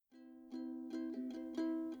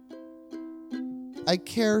I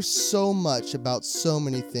care so much about so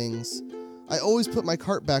many things. I always put my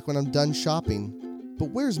cart back when I'm done shopping.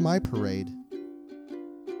 But where's my parade?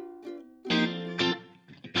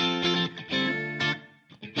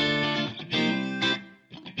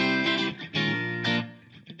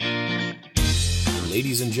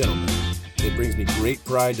 Ladies and gentlemen, it brings me great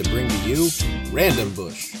pride to bring to you Random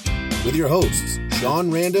Bush with your hosts,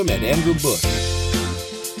 Sean Random and Andrew Bush.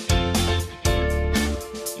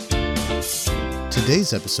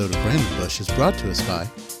 Today's episode of Random Bush is brought to us by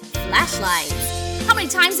flashlights. How many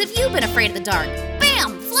times have you been afraid of the dark?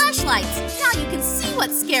 Bam! Flashlights! Now you can see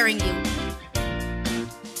what's scaring you.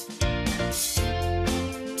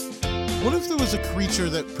 What if there was a creature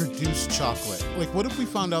that produced chocolate? Like, what if we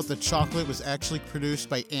found out that chocolate was actually produced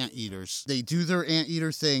by anteaters? They do their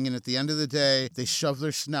anteater thing, and at the end of the day, they shove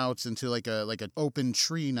their snouts into like an open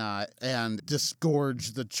tree knot and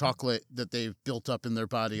disgorge the chocolate that they've built up in their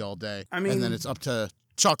body all day. And then it's up to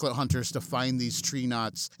chocolate hunters to find these tree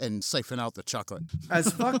knots and siphon out the chocolate.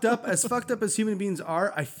 As fucked up as human beings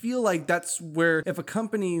are, I feel like that's where, if a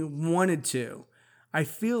company wanted to, I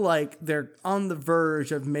feel like they're on the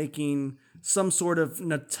verge of making some sort of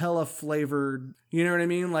Nutella flavored, you know what I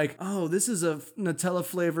mean? Like, oh, this is a Nutella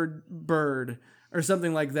flavored bird or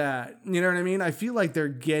something like that. You know what I mean? I feel like they're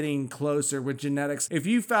getting closer with genetics. If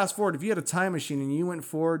you fast forward, if you had a time machine and you went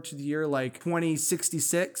forward to the year like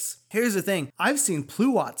 2066, here's the thing. I've seen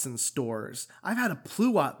Pluots in stores. I've had a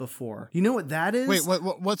Pluot before. You know what that is? Wait,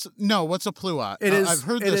 what's a Pluot? I've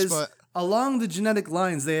heard this, but along the genetic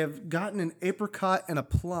lines, they have gotten an apricot and a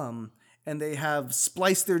plum, and they have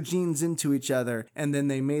spliced their genes into each other, and then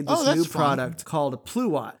they made this new product called a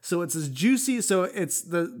Pluot. So it's as juicy, so it's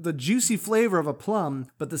the juicy flavor of a plum,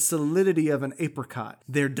 but the solidity of an apricot.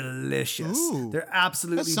 They're delicious. Ooh, they're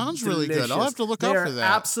absolutely delicious. That sounds really good. I'll have to look out for that. They're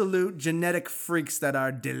absolute genetic freaks that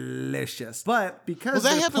are delicious. But because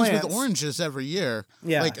that happens plants, with oranges every year.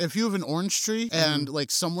 Yeah. Like if you have an orange tree and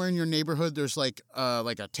like somewhere in your neighborhood there's like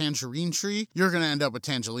a tangerine tree, you're gonna end up with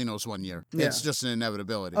tangelinos one year. Yeah. It's just an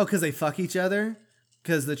inevitability. Oh, because they fuck each other?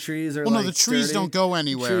 Because the trees are no, the trees sturdy? don't go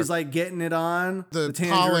anywhere. The trees like getting it on. The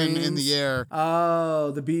pollen in the air.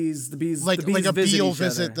 Oh, the bees. Like a bee will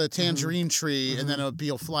visit other. the tangerine tree, and then a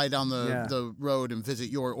bee will fly down the road and visit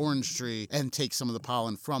your orange tree and take some of the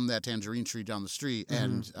pollen from that tangerine tree down the street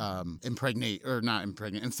and impregnate, or not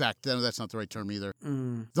impregnate. In fact, that's not the right term either.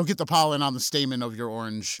 They'll get the pollen on the stamen of your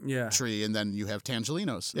orange tree, and then you have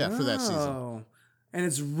tangelinos for that season. And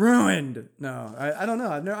it's ruined. No, I don't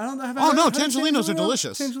know. Tangelinos are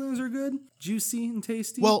delicious. Tangelinos are good, juicy and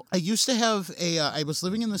tasty. Well, I used to have I was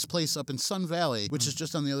living in this place up in Sun Valley, which is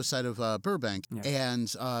just on the other side of Burbank. Yeah. And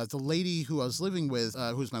the lady who I was living with,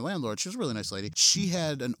 who's my landlord, she was a really nice lady. She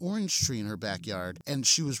had an orange tree in her backyard, and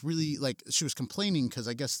she was really she was complaining because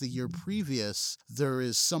I guess the year previous there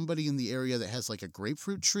is somebody in the area that has like a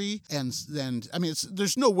grapefruit tree, and then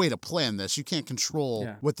there's no way to plan this. You can't control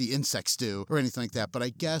what the insects do or anything like that. But I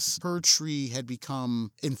guess her tree had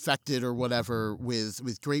become infected or whatever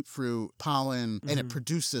with grapefruit pollen, and it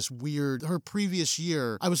produced this weird. Her previous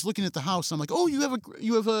year, I was looking at the house, and I'm like, "Oh, you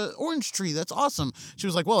have a orange tree. That's awesome." She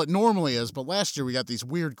was like, "Well, it normally is, but last year we got these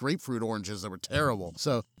weird grapefruit oranges that were terrible."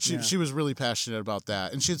 So she was really passionate about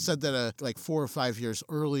that, and she had said that like 4 or 5 years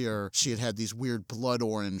earlier, she had these weird blood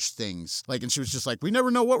orange things, and she was just like, "We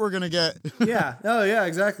never know what we're gonna get." Yeah. Oh, yeah.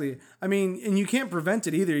 Exactly. I mean, and you can't prevent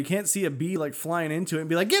it either. You can't see a bee like flying into it and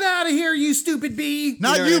be like, "Get out of here, you stupid bee!"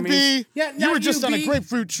 Not you, know I mean? Bee. Yeah, you were just on a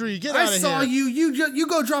grapefruit tree. Get out of here. I saw you. You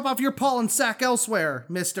go drop off your pollen sack elsewhere,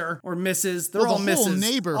 Mister or Mrs. They're all the Mrs. Whole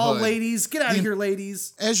neighborhood. All ladies. Get out of here,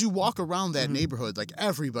 ladies. As you walk around that neighborhood, like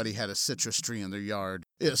everybody had a citrus tree in their yard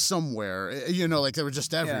somewhere. They were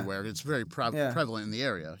just everywhere. It's very prevalent in the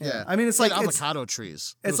area. Yeah. I mean, it's like avocado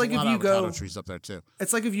trees. It's like if you avocado trees up there too.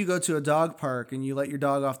 It's like if you go to a dog park and you let your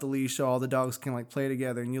dog off the leash so all the dogs can like play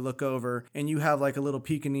together, and you look over and you have like a little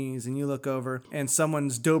Pekingese, and you look over and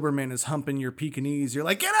someone's Doberman is humping your Pekingese. You're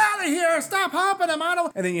like, "Get out of here! Stop humping him!"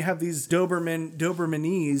 And then you have these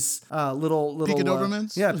Dobermanese, little Pika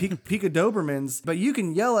Dobermans. Pika Dobermans. But you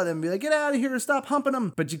can yell at them and be like, "Get out of here! Stop humping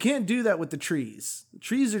them!" But you can't do that with the trees. The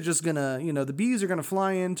trees are just gonna, the bees are gonna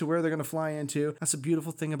fly into where they're gonna fly into. That's a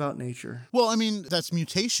beautiful thing about nature. Well, I mean, that's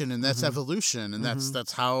mutation and that's evolution, and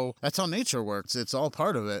that's how nature works. It's all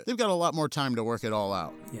part of it. They've got a lot more time to work it all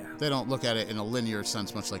out. Yeah. They don't look at it in a linear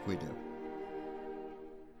sense much like we do.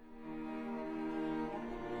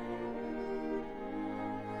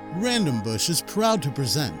 Random Bush is proud to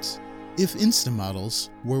present If Instamodels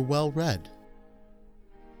Were Well Read.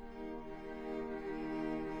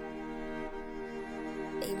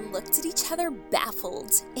 They looked at each other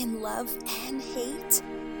baffled in love and hate.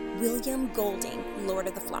 William Golding, Lord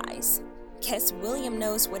of the Flies. Guess William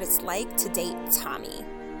knows what it's like to date Tommy.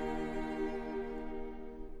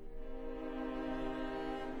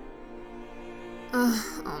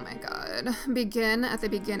 Oh my god. Begin at the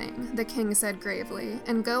beginning, the king said gravely,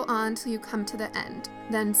 and go on till you come to the end.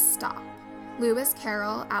 Then stop. Lewis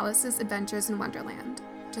Carroll, Alice's Adventures in Wonderland.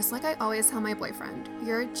 Just like I always tell my boyfriend,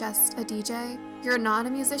 you're just a DJ. You're not a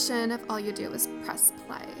musician if all you do is press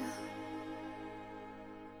play.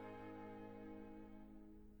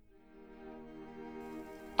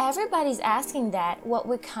 Everybody's asking that, what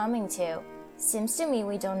we're coming to. Seems to me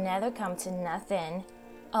we don't never come to nothing.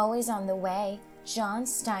 Always on the way. John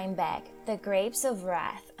Steinbeck, The Grapes of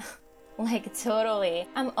Wrath. Like, totally.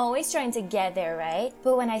 I'm always trying to get there, right?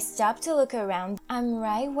 But when I stop to look around, I'm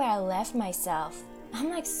right where I left myself. I'm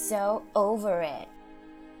like so over it.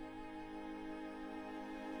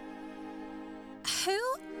 Who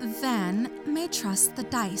then may trust the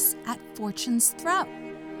dice at fortune's throw?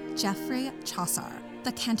 Geoffrey Chaucer,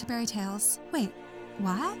 The Canterbury Tales. Wait,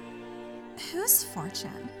 what? Whose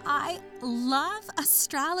fortune? I love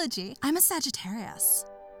astrology. I'm a Sagittarius.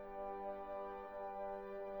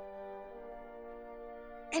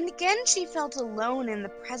 And again she felt alone in the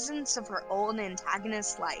presence of her old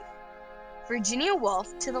antagonist's life. Virginia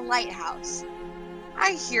Woolf to the lighthouse.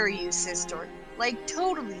 I hear you, sister. Like,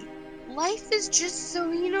 totally. Life is just so,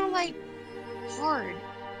 like, hard.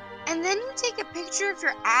 And then you take a picture of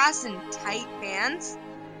your ass in tight pants.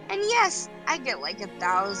 And yes, I get like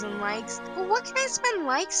 1,000 likes, but what can I spend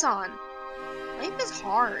likes on? Life is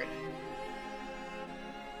hard.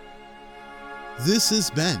 This has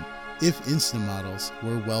been If Instant Models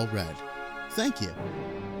Were Well Read. Thank you.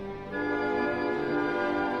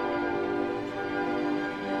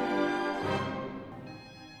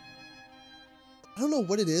 I don't know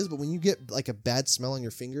what it is, but when you get like a bad smell on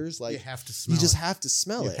your fingers, like You have to smell you just it. have to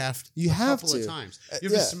smell it. You have have a couple to of times. You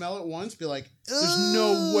have yeah. to smell it once, be like, there's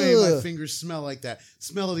no way my fingers smell like that.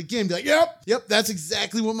 Smell it again, be like, yep, that's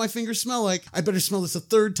exactly what my fingers smell like. I better smell this a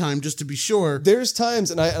third time just to be sure. There's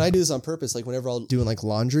times, and I do this on purpose, like whenever I'm doing like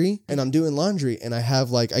laundry, and I'm doing laundry, and I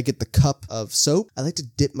get the cup of soap, I like to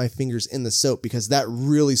dip my fingers in the soap because that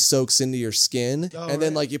really soaks into your skin, and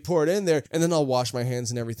then like you pour it in there, and then I'll wash my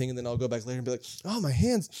hands and everything, and then I'll go back later and be like, oh, my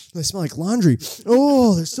hands, they smell like laundry.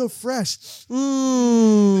 Oh, they're so fresh. Stand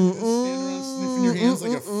around sniffing your hands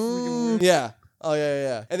like a freaking weird. Yeah. Oh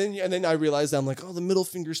yeah. And then I realized that I'm like, oh, the middle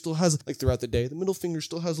finger still has, like throughout the day, the middle finger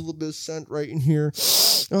still has a little bit of scent right in here.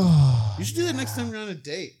 Oh. You should do that next time you're on a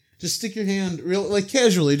date. Just stick your hand real like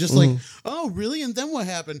casually, just like, oh, really? And then what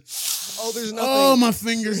happened? Oh, there's nothing. Oh, my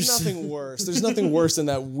fingers. There's nothing worse. There's nothing worse than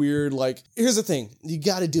that weird, like, here's the thing. You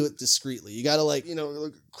got to do it discreetly. You got to, like,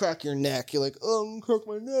 like, crack your neck. You're like, oh, I'm going to crack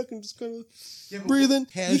my neck and just kind of breathing.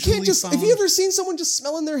 You can't just, have you ever seen someone just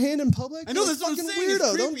smelling their hand in public? I know, that's what I'm fucking saying.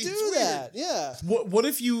 weirdo. It's Don't creepy. do It's that. Yeah. What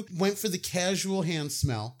if you went for the casual hand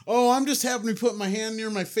smell? Oh, I'm just happening to put my hand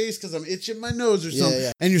near my face because I'm itching my nose or something.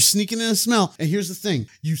 Yeah. And you're sneaking in a smell. And here's the thing.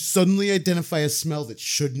 You suddenly identify a smell that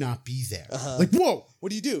should not be there. Like, whoa. What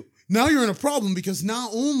do you do? Now you're in a problem because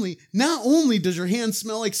not only does your hand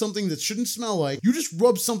smell like something that shouldn't smell like, you just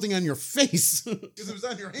rubbed something on your face because it was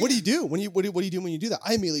on your hand. What do you do what do you do when you do that?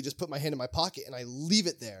 I immediately just put my hand in my pocket and I leave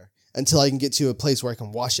it there until I can get to a place where I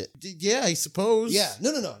can wash it. Yeah, I suppose. Yeah.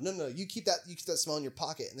 No. You keep that smell in your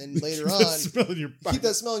pocket, and then later on, keep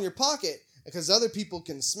that smell in your pocket because other people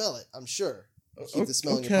can smell it. I'm sure. Keep the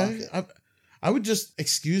smell in your pocket. I would just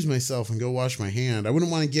excuse myself and go wash my hand. I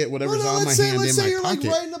wouldn't want to get whatever's on my hand in my pocket. Let's say you're like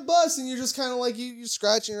riding a bus and you're just kind of like you're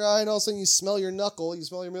scratching your eye and all of a sudden you smell your knuckle, you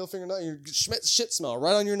smell your middle finger, and your shit smell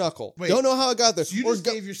right on your knuckle. Wait, don't know how it got there. So you just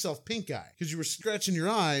gave yourself pink eye because you were scratching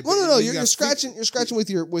your eye. No. You're scratching with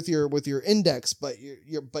your index, but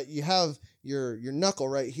you have your knuckle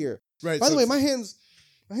right here. Right. By the way, my hands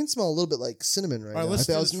smell a little bit like cinnamon right now. I was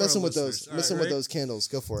messing with those candles.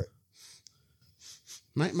 Go for it.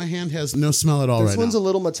 My hand has no smell at all This one's a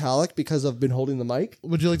little metallic because I've been holding the mic.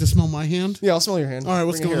 Would you like to smell my hand? Yeah, I'll smell your hand. All right,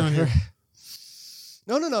 what's going on here?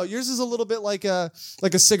 No. Yours is a little bit like a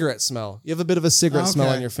cigarette smell. You have a bit of a cigarette smell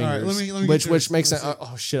on your fingers. All right, let me which makes it.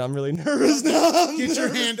 Oh shit! I'm really nervous now. Get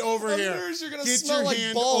your hand over here. I'm nervous you're gonna Get smell your like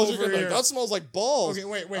hand balls. over You're gonna be here. like, that smells like balls. Okay,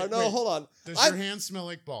 wait. No, hold on. Does your hand smell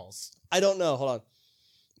like balls? I don't know. Hold on.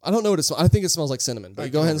 I don't know what it smells. I think it smells like cinnamon. But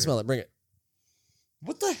Right, go ahead and over smell it. Bring it.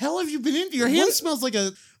 What the hell have you been into? Your hand smells like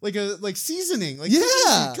seasoning. Like Yeah.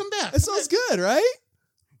 seasoning. Come back. It smells good, right?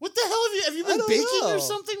 What the hell have you been don't baking know. or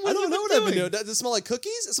something? I don't know what I've been doing. doing. Does it smell like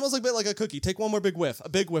cookies? It smells like a bit like a cookie. Take one more big whiff. A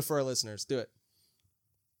big whiff for our listeners. Do it.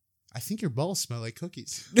 I think your balls smell like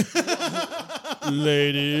cookies.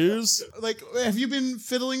 Ladies. Like, have you been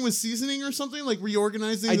fiddling with seasoning or something? Like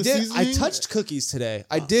reorganizing the I seasoning? touched cookies today.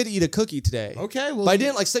 I did eat a cookie today. Okay, well, but I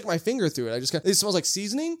didn't like stick my finger through it. I just it smells like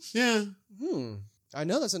seasoning. Yeah. I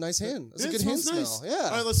know, that's a nice hand. That's a good it hand smells smell. nice. Yeah.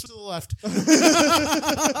 All right, let's to the left.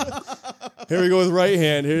 Here we go with right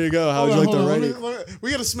hand. Here you go. How would you like the right? We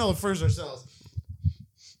got to smell it first ourselves.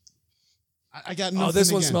 I got nothing. Oh,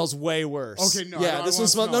 this one again. smells way worse. Okay, no. Yeah, I this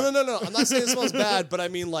don't one wanna smells. smell No. I'm not saying it smells bad, but I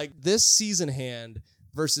mean like this season hand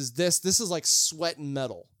versus this. This is like sweat and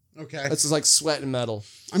metal. Okay. This is like sweat and metal.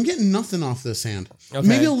 I'm getting nothing off this hand. Okay.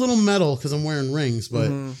 Maybe a little metal because I'm wearing rings, but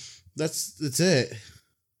that's it.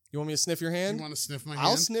 You want me to sniff your hand? You want to sniff my hand?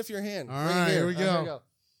 I'll sniff your hand. All right, here we go. go.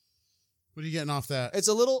 What are you getting off that? It's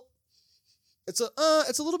a little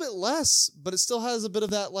bit less, but it still has a bit of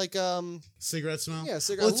that like cigarette smell. Yeah,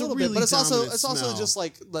 cigarette Well, a little really bit, but it's also smell. just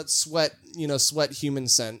like that sweat, sweat human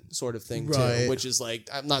scent sort of thing Right. too, which is like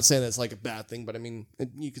I'm not saying that's like a bad thing, but I mean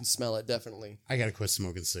you can smell it definitely. I gotta quit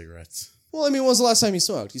smoking cigarettes. Well, I mean, when was the last time you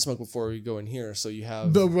smoked? You smoked before you go in here, so you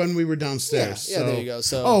have. But when we were downstairs. Yeah, there you go.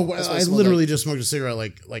 So I literally just smoked a cigarette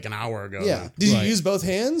like an hour ago. Yeah. then. Did you Right. use both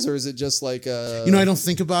hands, or is it just like I don't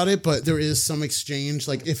think about it, but there is some exchange.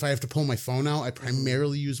 Like if I have to pull my phone out, I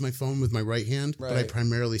primarily use my phone with my right hand, but I Right.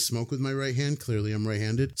 primarily smoke with my right hand. Clearly, I'm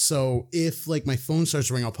right-handed. So if like my phone starts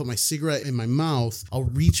to ring, I'll put my cigarette in my mouth. I'll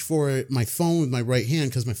reach for my phone with my right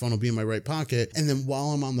hand because my phone will be in my right pocket, and then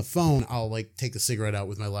while I'm on the phone, I'll like take the cigarette out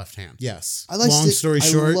with my left hand. Yes. Long story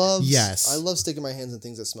short, yes. I love sticking my hands in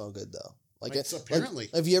things that smell good though. Apparently.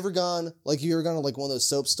 Have you ever gone to like one of those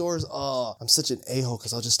soap stores? Oh, I'm such an a-hole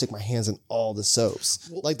because I'll just stick my hands in all the soaps.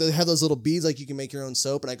 Like they have those little beads, like you can make your own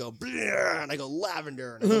soap, and I go bleh, and I go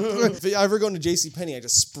lavender. And I go, if I ever go into JCPenney, I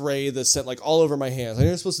just spray the scent like all over my hands. I know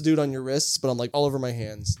you're supposed to do it on your wrists, but I'm like all over my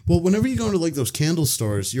hands. Well, whenever you go into like those candle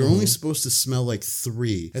stores, you're only supposed to smell like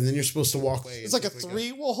 3, and then you're supposed to walk away. It's like a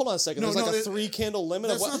 3. Well, hold on a second. No, There's like no, a 3 candle limit.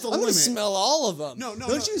 that's not the I'm going to limit. smell all of them. No,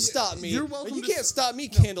 Don't you stop me. You're welcome You to can't stop me,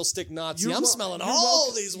 candlestick Nazi. You're I'm wel- smelling you're all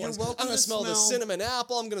welcome- these ones. you're I'm welcome going to to smell the smell- cinnamon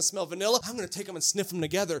apple. I'm going to smell vanilla. I'm going to take them and sniff them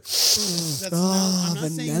together. That's I'm not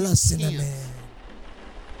saying vanilla you cinnamon. can't.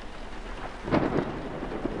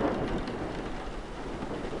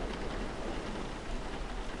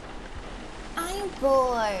 I'm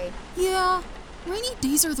bored. Yeah, rainy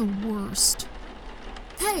days are the worst.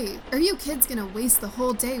 Hey, are you kids gonna waste the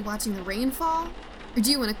whole day watching the rain fall? Or do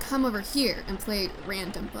you want to come over here and play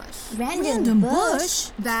Random Bush? Random Bush?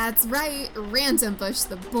 That's right, Random Bush,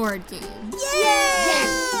 the board game.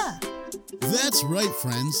 Yeah! That's right,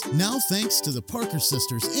 friends. Now, thanks to the Parker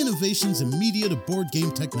Sisters' innovations in media to board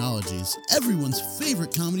game technologies, everyone's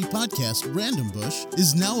favorite comedy podcast, Random Bush,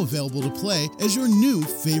 is now available to play as your new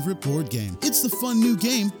favorite board game. It's the fun new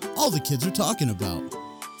game all the kids are talking about.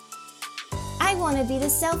 I want to be the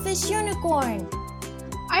selfish unicorn.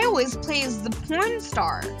 I always play as the porn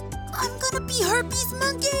star. I'm gonna be Herpes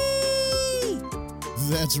Monkey!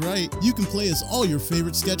 That's right. You can play as all your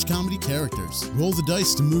favorite sketch comedy characters. Roll the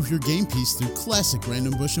dice to move your game piece through classic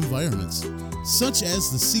Random Bush environments, such as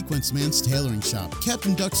the Sequence Man's Tailoring Shop,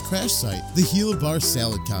 Captain Duck's Crash Site, the Gila Bar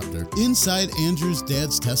Salad Copter, Inside Andrew's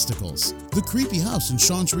Dad's Testicles, the creepy house in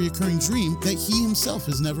Sean's reoccurring dream that he himself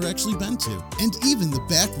has never actually been to, and even the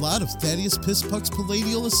back lot of Thaddeus Pisspuck's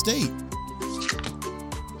Palladial Estate.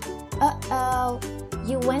 Uh-oh.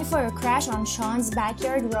 You went for a crash on Sean's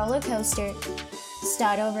backyard roller coaster.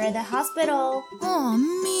 Start over at the hospital. Oh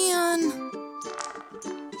man.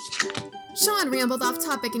 Sean rambled off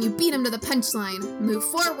topic and you beat him to the punchline. Move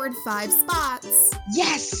forward 5 spots.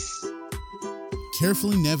 Yes!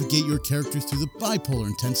 Carefully navigate your character through the bipolar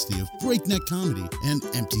intensity of breakneck comedy and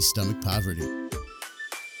empty stomach poverty.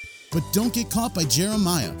 But don't get caught by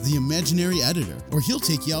Jeremiah, the imaginary editor, or he'll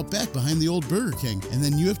take you out back behind the old Burger King, and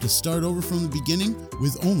then you have to start over from the beginning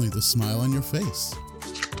with only the smile on your face.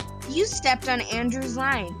 You stepped on Andrew's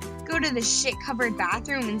line. Go to the shit-covered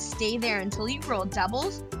bathroom and stay there until you roll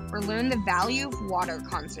doubles or learn the value of water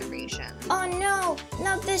conservation. Oh no,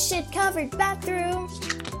 not this shit-covered bathroom.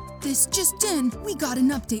 This just in, we got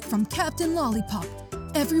an update from Captain Lollipop.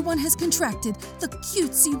 Everyone has contracted the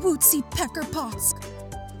cutesy-wootsy pecker pox.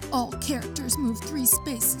 All characters move 3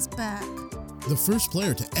 spaces back. The first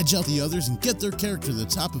player to edge out the others and get their character to the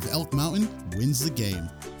top of Elk Mountain wins the game.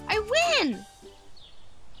 I win!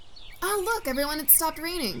 Oh look, everyone, it stopped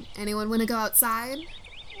raining. Anyone want to go outside?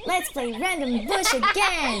 Let's play Random Bush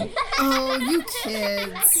again. Oh, you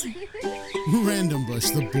kids. Random Bush,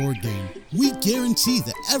 the board game. We guarantee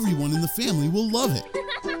that everyone in the family will love it.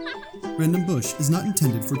 Random Bush is not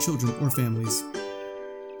intended for children or families.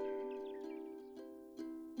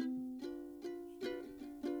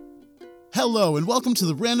 Hello and welcome to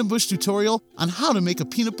the Random Bush tutorial on how to make a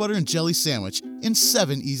peanut butter and jelly sandwich in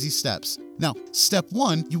 7 easy steps. Now, step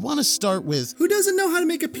 1, you want to start with... Who doesn't know how to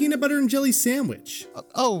make a peanut butter and jelly sandwich?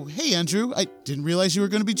 Oh, hey Andrew, I didn't realize you were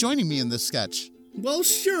going to be joining me in this sketch. Well,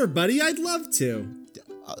 sure, buddy, I'd love to.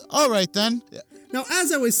 All right then. Now,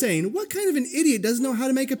 as I was saying, what kind of an idiot doesn't know how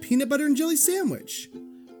to make a peanut butter and jelly sandwich?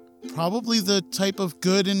 Probably the type of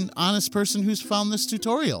good and honest person who's found this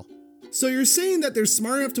tutorial. So you're saying that they're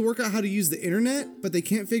smart enough to work out how to use the internet, but they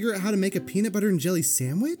can't figure out how to make a peanut butter and jelly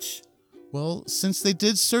sandwich? Well, since they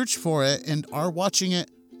did search for it and are watching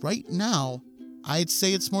it right now, I'd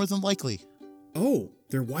say it's more than likely. Oh,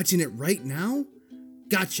 they're watching it right now?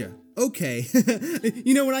 Gotcha. Okay.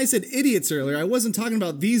 You know, when I said idiots earlier, I wasn't talking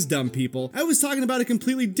about these dumb people. I was talking about a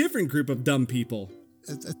completely different group of dumb people.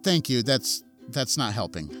 Thank you. That's not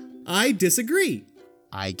helping. I disagree.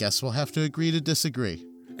 I guess we'll have to agree to disagree.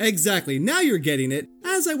 Exactly. Now you're getting it.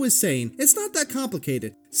 As I was saying, it's not that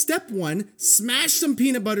complicated. Step 1, smash some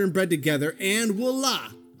peanut butter and bread together and voila.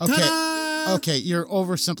 Okay. Ta-da! Okay, you're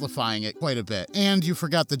oversimplifying it quite a bit. And you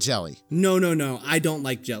forgot the jelly. No. I don't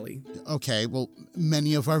like jelly. Okay, well,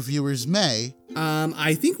 many of our viewers may.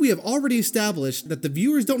 I think we have already established that the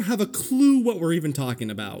viewers don't have a clue what we're even talking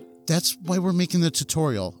about. That's why we're making the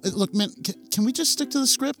tutorial. Look, man, can we just stick to the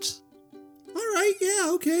script? All right,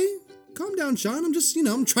 yeah, okay. Calm down, Sean. I'm just,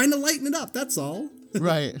 I'm trying to lighten it up, that's all.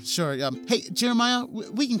 Right, sure. Hey, Jeremiah,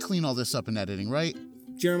 we can clean all this up in editing, right?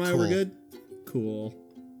 Jeremiah, cool. We're good? Cool.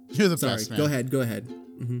 You're the Sorry, best, man. Go ahead.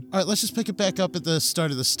 Mm-hmm. All right, let's just pick it back up at the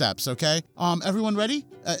start of the steps, okay? Everyone ready?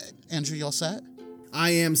 Andrew, you all set? I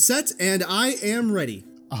am set and I am ready.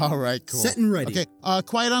 All right, cool. Set and ready. Okay,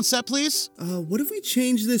 quiet on set, please. What if we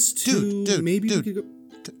change this to... Dude, maybe we could go...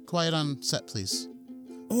 Quiet on set, please.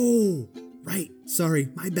 Oh, right. Sorry,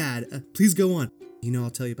 my bad. Please go on. I'll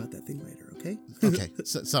tell you about that thing later, okay? Okay,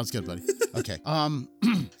 sounds good, buddy. Okay,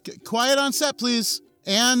 quiet on set, please.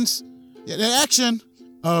 And action.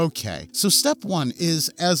 Okay, so step 1 is,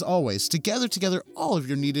 as always, to gather together all of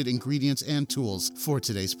your needed ingredients and tools for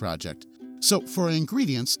today's project. So for our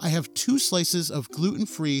ingredients, I have 2 slices of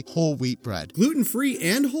gluten-free whole wheat bread. Gluten-free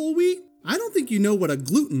and whole wheat? I don't think you know what a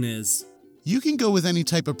gluten is. You can go with any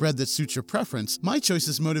type of bread that suits your preference. My choice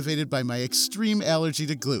is motivated by my extreme allergy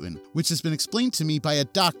to gluten, which has been explained to me by a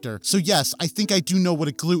doctor. So yes, I think I do know what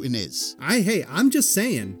a gluten is. Hey, I'm just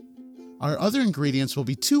saying. Our other ingredients will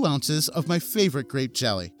be 2 ounces of my favorite grape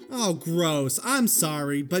jelly. Oh, gross. I'm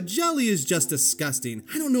sorry, but jelly is just disgusting.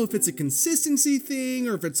 I don't know if it's a consistency thing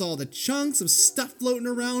or if it's all the chunks of stuff floating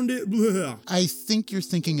around it. Blah. I think you're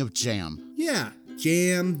thinking of jam. Yeah,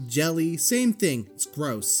 jam, jelly, same thing. It's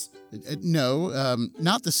gross. No,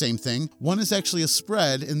 not the same thing. One is actually a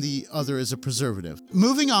spread and the other is a preservative.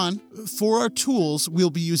 Moving on, for our tools, we'll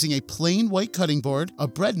be using a plain white cutting board, a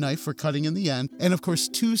bread knife for cutting in the end, and of course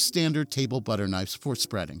 2 standard table butter knives for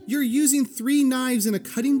spreading. You're using 3 knives and a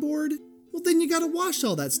cutting board? Well, then you gotta wash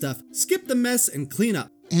all that stuff. Skip the mess and clean up.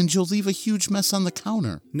 And you'll leave a huge mess on the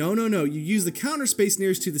counter. No. You use the counter space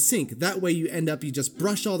nearest to the sink. That way you just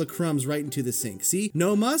brush all the crumbs right into the sink. See?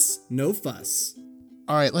 No muss, no fuss.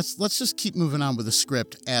 All right, let's just keep moving on with the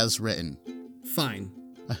script as written. Fine.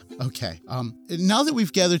 Okay. Now that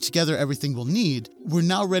we've gathered together everything we'll need, we're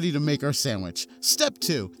now ready to make our sandwich. Step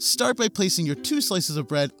 2, start by placing your 2 slices of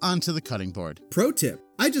bread onto the cutting board. Pro tip,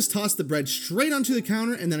 I just toss the bread straight onto the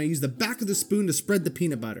counter and then I use the back of the spoon to spread the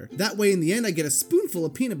peanut butter. That way in the end I get a spoonful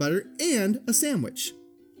of peanut butter and a sandwich.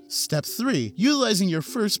 Step 3, utilizing your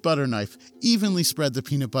first butter knife, evenly spread the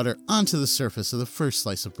peanut butter onto the surface of the first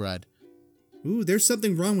slice of bread. Ooh, there's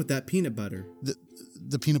something wrong with that peanut butter.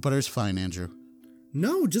 The peanut butter is fine, Andrew.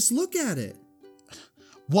 No, just look at it.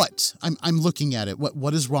 What? I'm looking at it.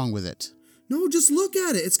 What is wrong with it? No, just look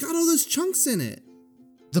at it. It's got all those chunks in it.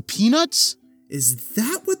 The peanuts? Is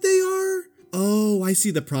that what they are? Oh, I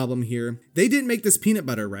see the problem here. They didn't make this peanut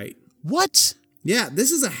butter right. What? Yeah, this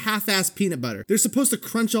is a half-assed peanut butter. They're supposed to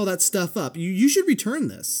crunch all that stuff up. You should return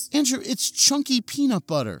this. Andrew, it's chunky peanut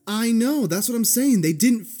butter. I know, that's what I'm saying. They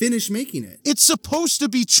didn't finish making it. It's supposed to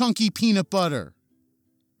be chunky peanut butter.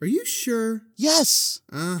 Are you sure? Yes.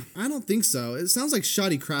 I don't think so. It sounds like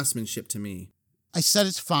shoddy craftsmanship to me. I said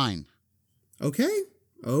it's fine. Okay.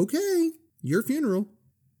 Your funeral.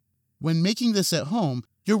 When making this at home,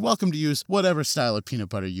 you're welcome to use whatever style of peanut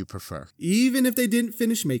butter you prefer. Even if they didn't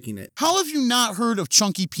finish making it. How have you not heard of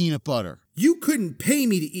chunky peanut butter? You couldn't pay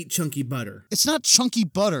me to eat chunky butter. It's not chunky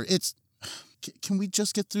butter. It's... Can we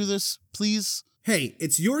just get through this, please? Hey,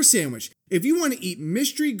 it's your sandwich. If you want to eat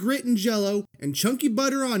mystery grit and jello and chunky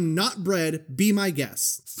butter on not bread, be my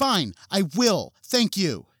guest. Fine, I will. Thank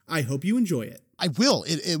you. I hope you enjoy it. I will.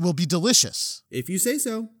 It will be delicious. If you say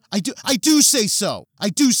so. I do say so. I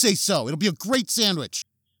do say so. It'll be a great sandwich.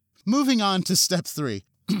 Moving on to step 3.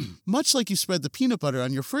 Much like you spread the peanut butter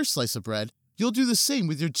on your first slice of bread, you'll do the same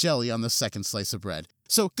with your jelly on the second slice of bread.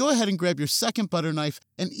 So go ahead and grab your second butter knife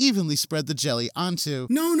and evenly spread the jelly onto...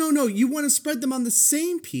 No. You want to spread them on the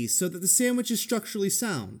same piece so that the sandwich is structurally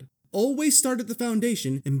sound. Always start at the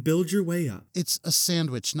foundation and build your way up. It's a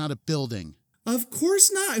sandwich, not a building. Of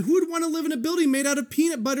course not. Who would want to live in a building made out of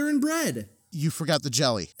peanut butter and bread? You forgot the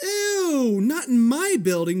jelly. Ew, not in my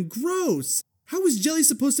building. Gross. How is jelly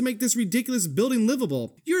supposed to make this ridiculous building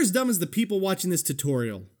livable? You're as dumb as the people watching this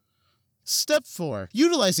tutorial. Step 4.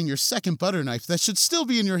 Utilizing your second butter knife that should still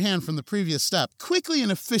be in your hand from the previous step, quickly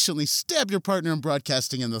and efficiently stab your partner in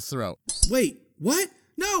broadcasting in the throat. Wait, what?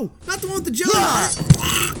 No, not the one with the jelly.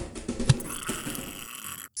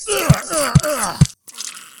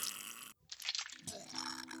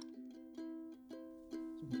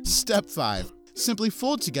 Step 5. Simply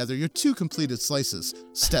fold together your 2 completed slices.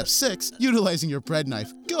 Step 6. Utilizing your bread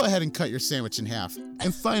knife, go ahead and cut your sandwich in half.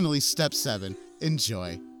 And finally, step 7.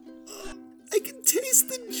 Enjoy. I can taste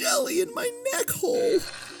the jelly in my neck hole.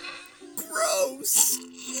 Gross.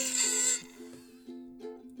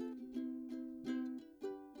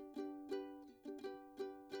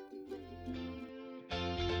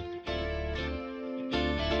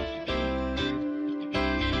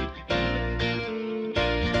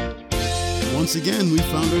 Once again, we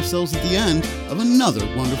found ourselves at the end of another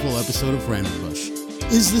wonderful episode of Random Bush.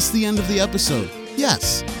 Is this the end of the episode?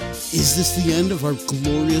 Yes. Is this the end of our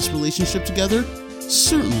glorious relationship together?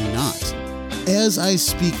 Certainly not. As I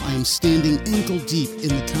speak, I am standing ankle deep in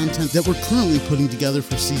the content that we're currently putting together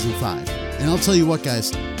for Season 5. And I'll tell you what,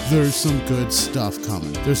 guys, there's some good stuff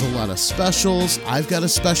coming. There's a lot of specials. I've got a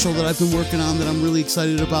special that I've been working on that I'm really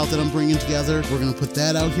excited about that I'm bringing together. We're going to put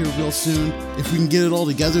that out here real soon. If we can get it all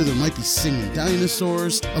together, there might be singing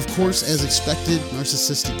dinosaurs. Of course, as expected,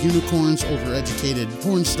 narcissistic unicorns, overeducated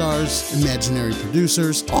porn stars, imaginary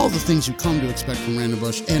producers, all the things you come to expect from Random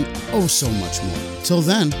Bush, and oh so much more. Till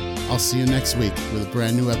then, I'll see you next week with a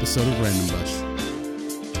brand new episode of Random Bush.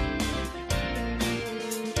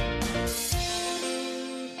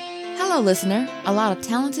 Hello, listener. A lot of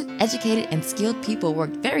talented, educated, and skilled people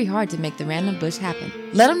worked very hard to make the Random Bush happen.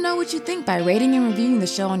 Let them know what you think by rating and reviewing the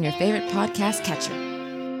show on your favorite podcast catcher.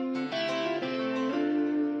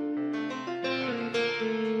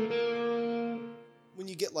 When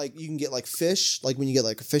you get you can get fish, like when you get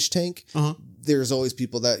a fish tank, there's always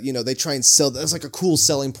people that, they try and sell. That's like a cool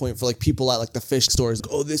selling point for people at the fish stores.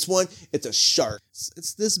 Oh, this one, it's a shark.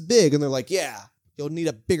 It's this big. And they're like, yeah. You'll need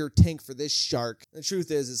a bigger tank for this shark. The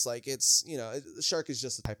truth is, the shark is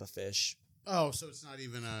just a type of fish. Oh, so it's not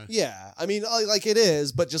even a... Yeah, I mean, it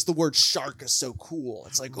is, but just the word shark is so cool.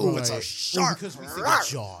 It's like, oh, it's a shark. Well, because we think of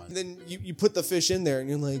John. And then you put the fish in there, and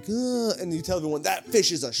you're like, and you tell everyone, that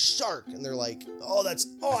fish is a shark. And they're like, oh, that's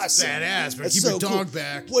awesome. Badass, but that's keep so your dog cool.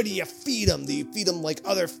 back. What do you feed them? Do you feed them like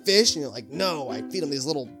other fish? And you're like, no, I feed them these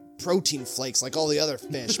little protein flakes like all the other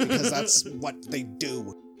fish because that's what they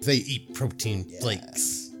do. They eat protein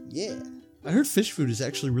flakes. Yeah. I heard fish food is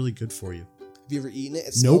actually really good for you. Have you ever eaten it?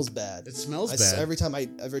 It smells bad. It smells bad. Every time I've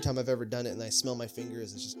ever done it and I smell my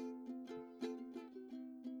fingers, it's just...